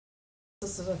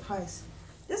Sisters of Christ.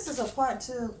 This is a part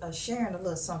two of sharing a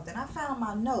little something. I found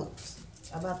my notes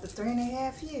about the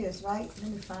 3.5 years, right?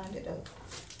 Let me find it up.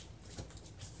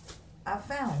 I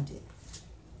found it.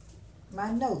 My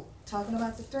note talking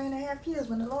about the 3.5 years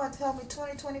when the Lord told me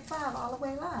 2025 all the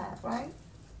way live, right?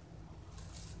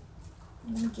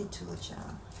 Let me get to it,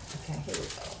 y'all. Okay, here we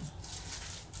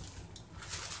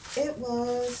go. It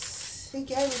was, he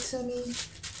gave it to me.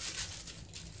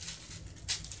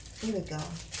 Here we go.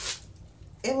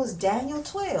 It was Daniel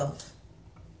 12.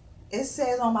 It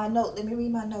says on my note, let me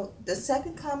read my note. The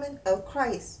second coming of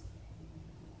Christ,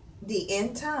 the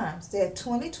end times, that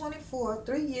 2024,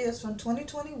 3 years from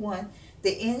 2021,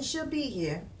 the end shall be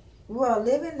here. We are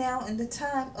living now in the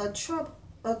time of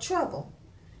trouble.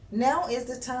 Now is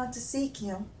the time to seek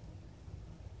him.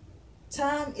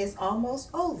 Time is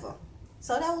almost over.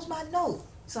 So that was my note.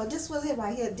 So this was it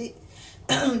right here.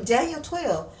 Daniel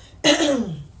 12.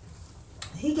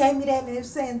 He gave me that, and it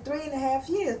was saying 3.5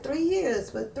 years, 3 years,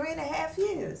 but 3.5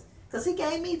 years. Because he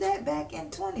gave me that back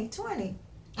in 2020.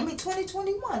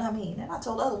 2021, and I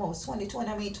told the other one was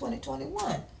 2020,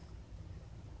 2021.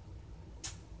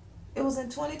 It was in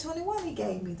 2021 he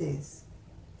gave me this.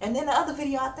 And then the other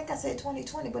video, I think I said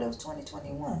 2020, but it was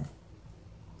 2021.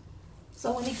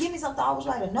 So when he gave me something, I always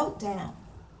write a note down.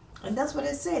 And that's what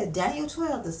it said. Daniel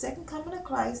 12, the second coming of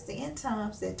Christ, the end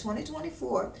times, that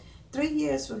 2024, 3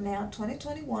 years from now,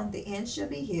 2021, the end shall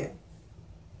be here.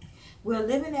 We're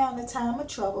living now in a time of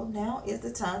trouble. Now is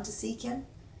the time to seek him.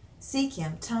 Seek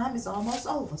him. Time is almost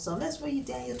over. So let's read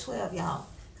Daniel 12, y'all.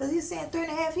 Because he's saying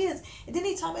 3.5 years. And then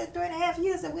he told me 3.5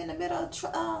 years that we're in the middle of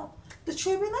the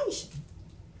tribulation.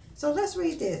 So let's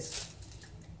read this.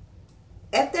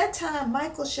 At that time,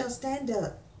 Michael shall stand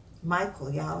up. Michael,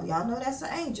 y'all know that's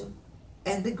an angel.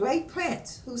 And the great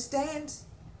prince who stands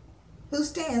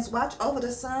watch over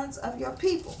the sons of your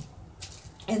people.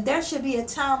 And there shall be a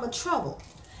time of trouble,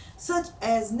 such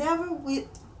as never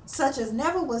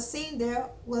was seen there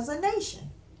was a nation.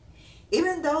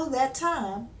 Even though that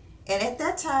time, and at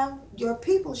that time your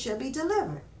people shall be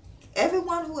delivered,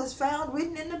 everyone who is found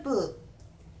written in the book.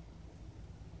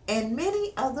 And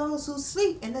many of those who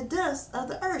sleep in the dust of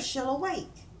the earth shall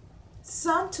awake,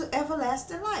 some to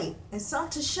everlasting life, and some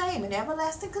to shame and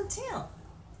everlasting contempt.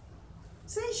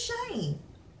 See, shame.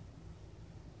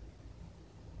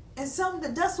 And some, the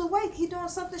dust will wake. He doing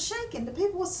something shaking. The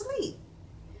people will sleep.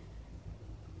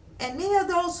 And many of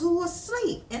those who will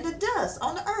sleep in the dust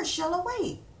on the earth shall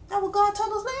awake. That's what God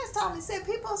told us last time. He said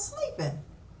people are sleeping.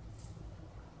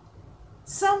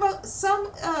 Some of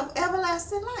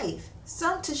everlasting life,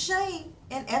 some to shame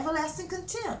and everlasting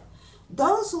contempt.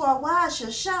 Those who are wise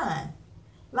shall shine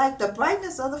like the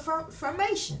brightness of the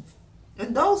formation.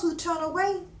 And those who turn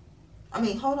away, and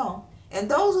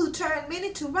those who turn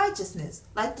many to righteousness,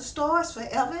 like the stars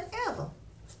forever and ever.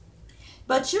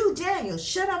 But you, Daniel,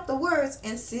 shut up the words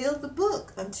and seal the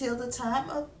book until the time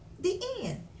of the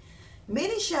end.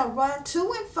 Many shall run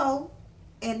to and fro,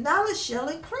 and knowledge shall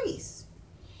increase.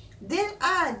 Then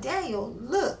I, Daniel,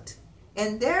 looked,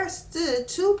 and there stood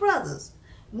two brothers,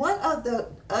 one of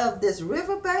this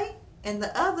river bank, and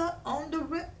the other on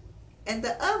that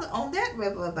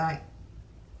river bank.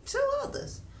 Two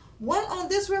others, one on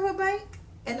this river bank,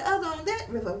 and the other on that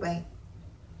river bank.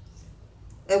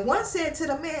 And one said to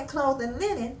the man clothed in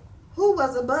linen, who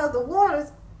was above the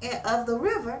waters of the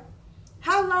river,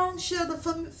 how long shall the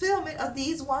fulfillment of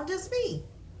these wonders be?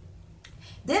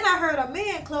 Then I heard a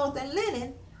man clothed in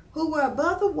linen, who were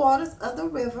above the waters of the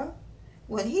river,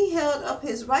 when he held up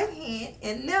his right hand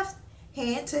and left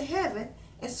hand to heaven,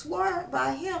 and swore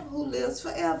by him who lives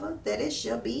forever, that it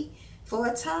shall be for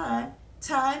a time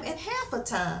and half a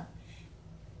time,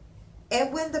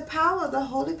 and when the power of the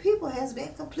holy people has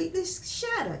been completely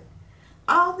shattered,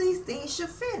 all these things shall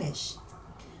finish.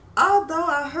 Although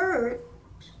I heard,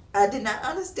 I did not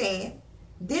understand.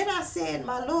 Then I said,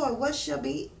 my Lord, what shall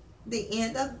be the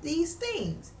end of these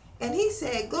things? And he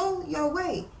said, go your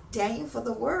way, Daniel, for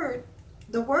the words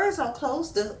are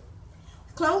closed up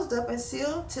and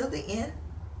sealed till the end,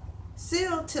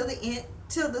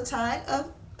 till the time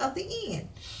of the end.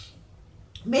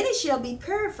 Many shall be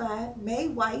purified,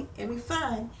 made white, and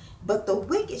refined, but the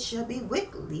wicked shall be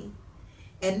wickedly,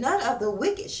 and none of the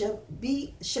wicked shall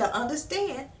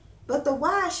understand, but the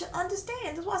wise shall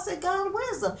understand. That's why I said God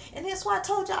wisdom. And that's why I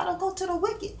told y'all don't go to the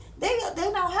wicked. They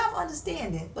don't have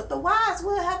understanding, but the wise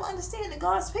will have understanding.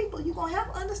 God's people, you're going to have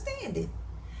understanding.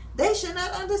 They shall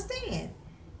not understand,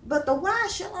 but the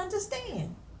wise shall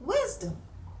understand. Wisdom.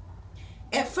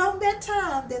 And from that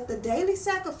time that the daily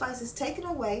sacrifice is taken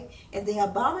away and the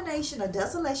abomination of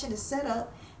desolation is set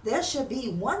up, there shall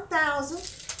be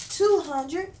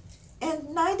 1,200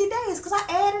 in 90 days because I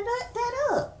added that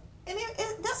up. And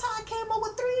that's how I came up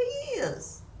with 3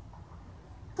 years.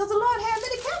 Because the Lord had me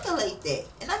to calculate that.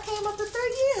 And I came up to 3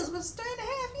 years, but it's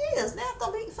 3.5 years. Now it's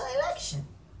going to be for election.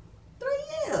 3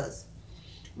 years.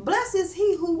 Blessed is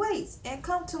he who waits and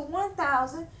come to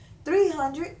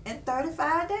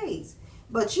 1,335 days.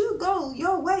 But you go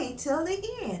your way till the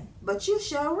end. But you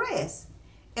shall rest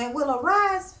and will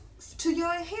arise to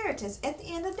your inheritance at the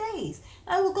end of days.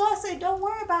 Now, what God said, don't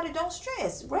worry about it. Don't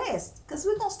stress. Rest. Because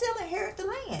we're going to still inherit the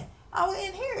land. Our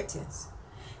inheritance.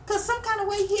 Because some kind of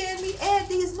way he had me add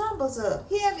these numbers up.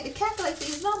 He had me to calculate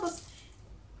these numbers.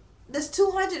 There's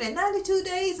 292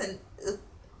 days and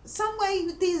some way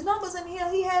with these numbers in here,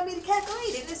 he had me to calculate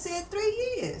it. And it said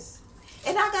 3 years.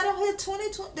 And I got on here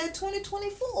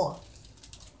 2024.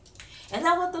 And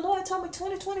that's what the Lord told me,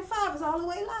 2025 is all the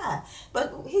way live.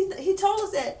 But he told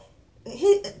us that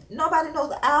nobody knows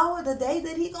the hour, the day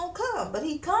that he going to come. But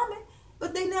he coming.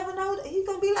 But they never know that he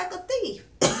going to be like a thief.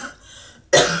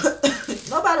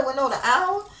 Nobody will know the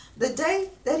hour, the day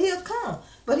that he'll come.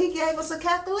 But he gave us a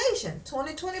calculation.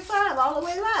 2025 all the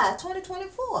way live.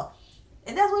 2024.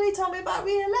 And that's what he told me about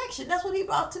re-election. That's what he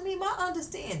brought to me, my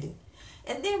understanding.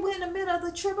 And then we're in the middle of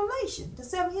the tribulation. The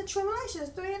 7-year tribulation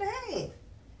is 3.5.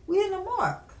 We're in the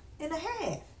mark and a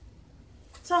half.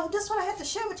 So that's what I had to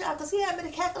share with y'all because he had me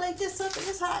to calculate this up. And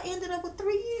this is how I ended up with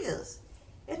 3 years.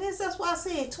 And that's why I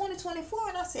said 2024.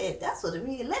 And I said, that's for the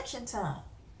re-election time.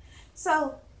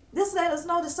 So this let us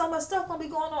know that so much stuff going to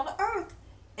be going on the earth.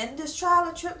 And this trial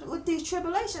and with these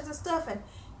tribulations and stuff. And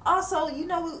also, you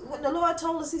know, when the Lord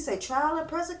told us, he said trial and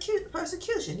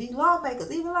persecution. These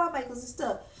lawmakers, even lawmakers and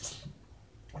stuff.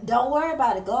 Don't worry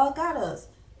about it. God got us.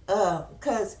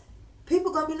 Because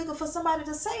people going to be looking for somebody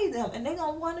to save them. And they're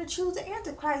going to want to choose the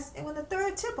Antichrist and when the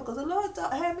third temple. Because the Lord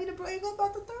had me to bring up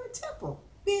about the third temple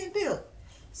being built.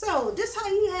 So this how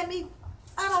he had me.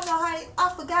 I don't know how, I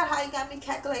forgot how he got me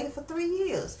calculated for 3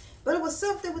 years. But it was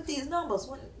something with these numbers.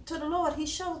 When to the Lord, he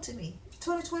showed to me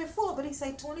 2024, but he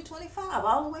said 2025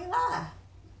 all the way live.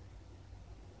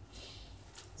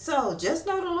 So just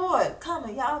know the Lord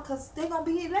coming, y'all, because they're going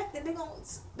to be elected.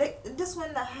 This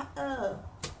one,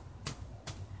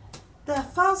 the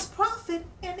false prophet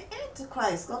and the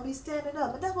Antichrist going to be standing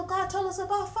up. And that's what God told us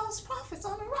about false prophets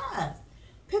on the rise.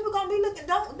 People going to be looking,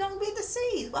 don't be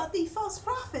deceived about these false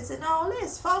prophets and all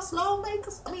this. False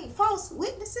lawmakers, false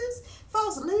witnesses,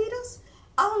 false leaders,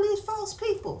 all these false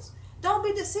peoples. Don't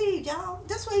be deceived, y'all.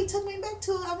 That's why he took me back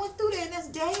to it. I went through there, and that's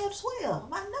Daniel 12,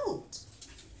 my notes.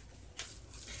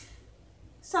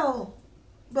 So,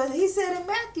 but he said in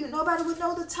Matthew, nobody would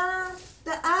know the time,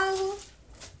 the hour,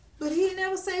 but he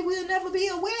never say we'll never be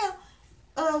aware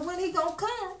of when he gonna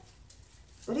come.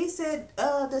 But he said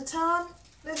the time,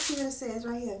 let's see what it says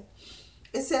right here.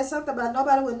 It says something about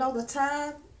nobody would know the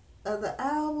time of the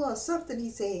hour or something, he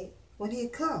said, when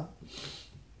he'd come.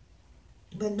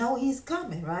 But no, he's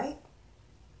coming, right?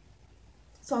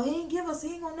 So he ain't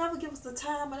gonna never give us the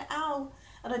time or the hour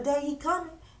of the day he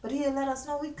coming, but he'll let us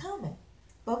know he coming.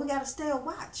 But we gotta stay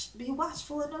be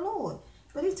watchful in the Lord.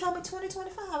 But he told me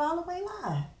 2025 all the way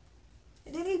live.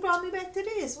 And then he brought me back to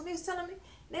this when he was telling me.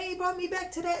 Then he brought me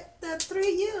back to the 3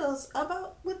 years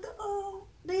about with the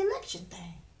election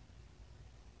thing.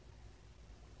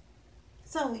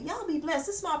 So y'all be blessed.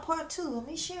 This is my part 2 of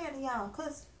me sharing to y'all,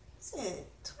 cause said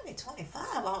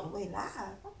 2025 all the way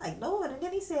live. I'm like, Lord. And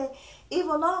then he said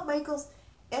evil lawmakers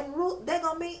and they're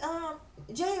gonna be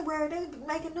January, they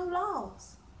making new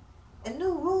laws and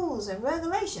new rules and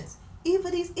regulations.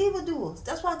 Even these evildoers.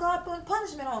 That's why God put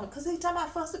punishment on them, because he's talking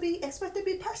about for us to be expected to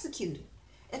be persecuted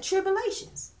and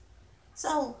tribulations.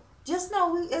 So just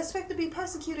know we expect to be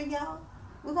persecuted, y'all.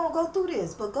 We're gonna go through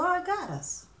this, but God got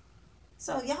us.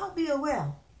 So y'all be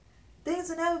aware. Things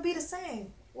will never be the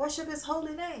same. Worship his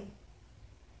holy name.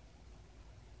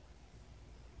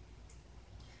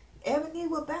 Every knee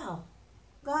will bow.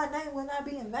 God's name will not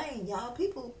be in vain, y'all.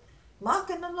 People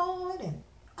mocking the Lord and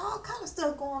all kind of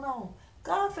stuff going on.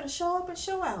 God finna show up and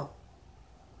show out.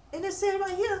 And it said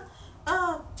right here,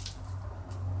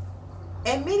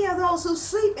 and many of those who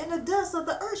sleep in the dust of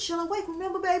the earth shall awake.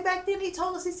 Remember, baby, back then he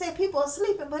told us, he said people are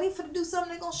sleeping, but he finna do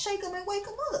something, they're gonna shake them and wake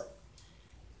them up.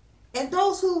 And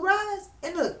those who rise,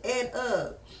 and look,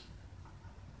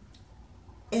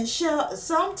 and shall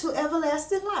some to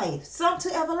everlasting life. Some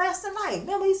to everlasting life.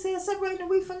 Remember he said separating the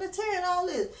wheat from the tare and all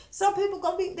this. Some people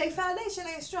gonna be, their foundation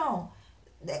ain't strong.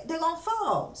 They're gonna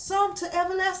fall. Some to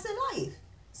everlasting life.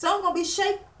 Some gonna be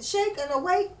shaken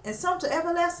awake, and some to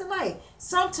everlasting life.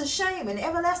 Some to shame and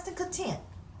everlasting contempt.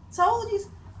 So he's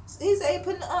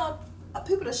putting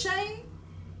people to shame.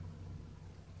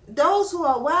 Those who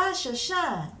are wise shall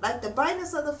shine like the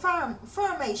brightness of the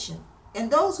firmation, and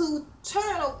those who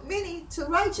turn many to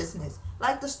righteousness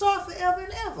like the star forever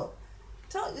and ever.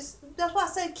 That's why I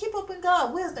say keep up in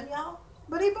God's wisdom, y'all.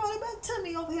 But he brought it back to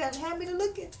me over here and had me to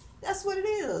look at. That's what it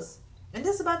is. And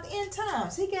this is about the end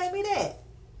times. He gave me that.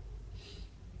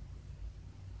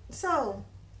 So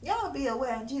y'all be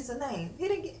aware in Jesus' name.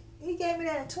 He gave me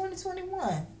that in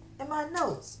 2021 in my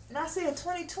notes. And I said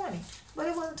 2020. But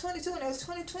it wasn't 2020, it was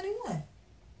 2021.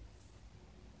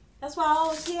 That's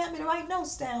why he had me to write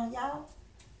notes down, y'all.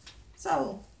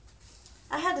 So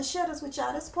I had to share this with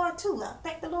y'all. This part 2. I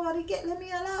thank the Lord he let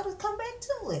me allow to come back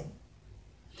to it.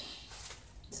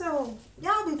 So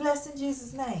y'all be blessed in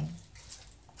Jesus' name.